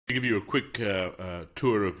To give you a quick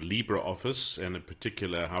tour of LibreOffice, and in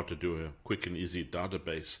particular how to do a quick and easy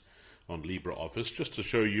database on LibreOffice, just to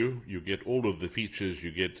show you, you get all of the features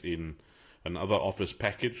you get in another Office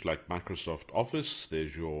package like Microsoft Office.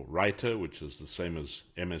 There's your Writer, which is the same as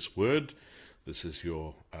MS Word. This is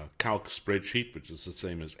your Calc spreadsheet, which is the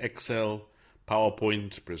same as Excel,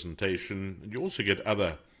 PowerPoint, presentation. And you also get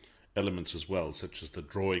other elements as well, such as the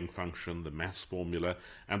drawing function, the maths formula,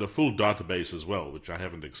 and a full database as well, which I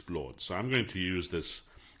haven't explored. So I'm going to use this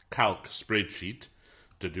Calc spreadsheet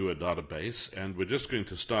to do a database, and we're just going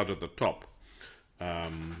to start at the top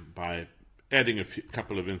by adding a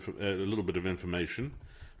little bit of information.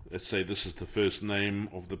 Let's say this is the first name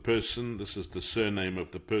of the person, this is the surname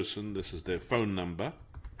of the person, this is their phone number,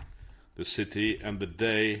 the city, and the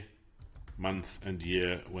day, month and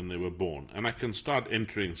year when they were born. And I can start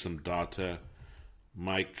entering some data.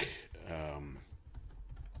 Mike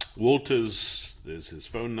Walters, there's his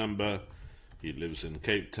phone number. He lives in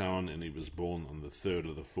Cape Town and he was born on the 3rd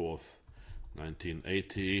of the 4th,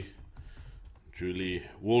 1980. Julie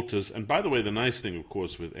Walters. And by the way, the nice thing, of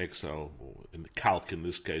course, with Excel, or in the Calc in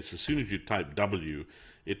this case, as soon as you type W,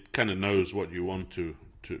 it kind of knows what you want to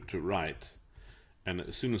write. And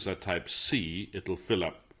as soon as I type C, it'll fill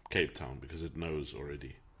up Cape Town because it knows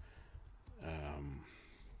already.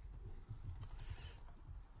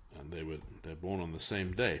 And they're born on the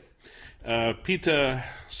same day. Peter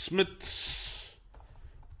Smith,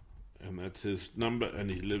 and that's his number,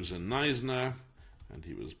 and he lives in Neisner, and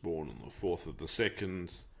he was born on the 4th of the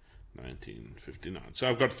 2nd, 1959. So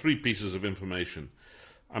I've got 3 pieces of information.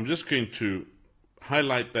 I'm just going to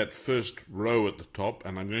highlight that first row at the top,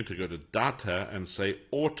 and I'm going to go to Data and say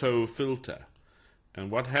Auto Filter. And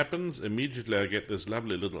what happens? Immediately I get this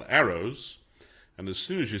lovely little arrows, and as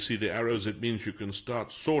soon as you see the arrows, it means you can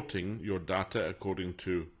start sorting your data according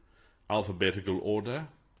to alphabetical order,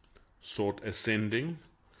 sort ascending.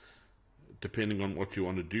 Depending on what you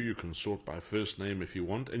want to do, you can sort by first name if you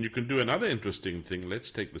want, and you can do another interesting thing.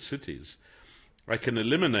 Let's take the cities. I can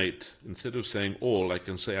eliminate, instead of saying all, I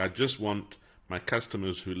can say I just want my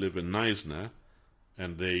customers who live in Neisner,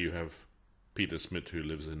 and there you have Peter Smith who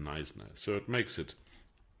lives in Neisner. So it makes it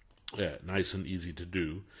nice and easy to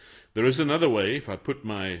do. There is another way. If I put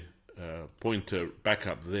my pointer back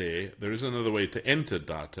up there is another way to enter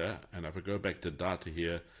data, and if I go back to data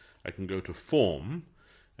here, I can go to form,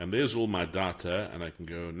 and there's all my data, and I can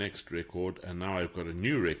go next record, and now I've got a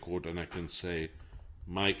new record, and I can say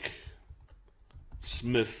Mike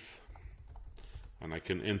Smith, and I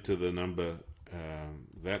can enter the number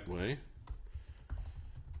that way.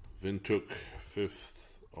 Windhoek, 5th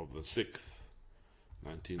of the 6th,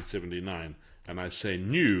 1979, and I say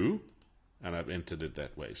new, and I've entered it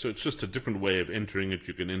that way. So it's just a different way of entering it.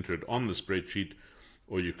 You can enter it on the spreadsheet,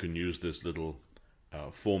 or you can use this little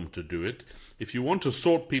form to do it. If you want to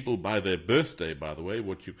sort people by their birthday, by the way,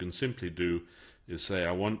 what you can simply do is say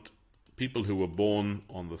I want people who were born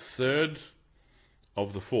on the 3rd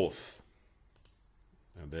of the 4th,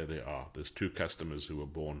 and there they are. There's 2 customers who were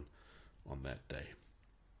born on that day.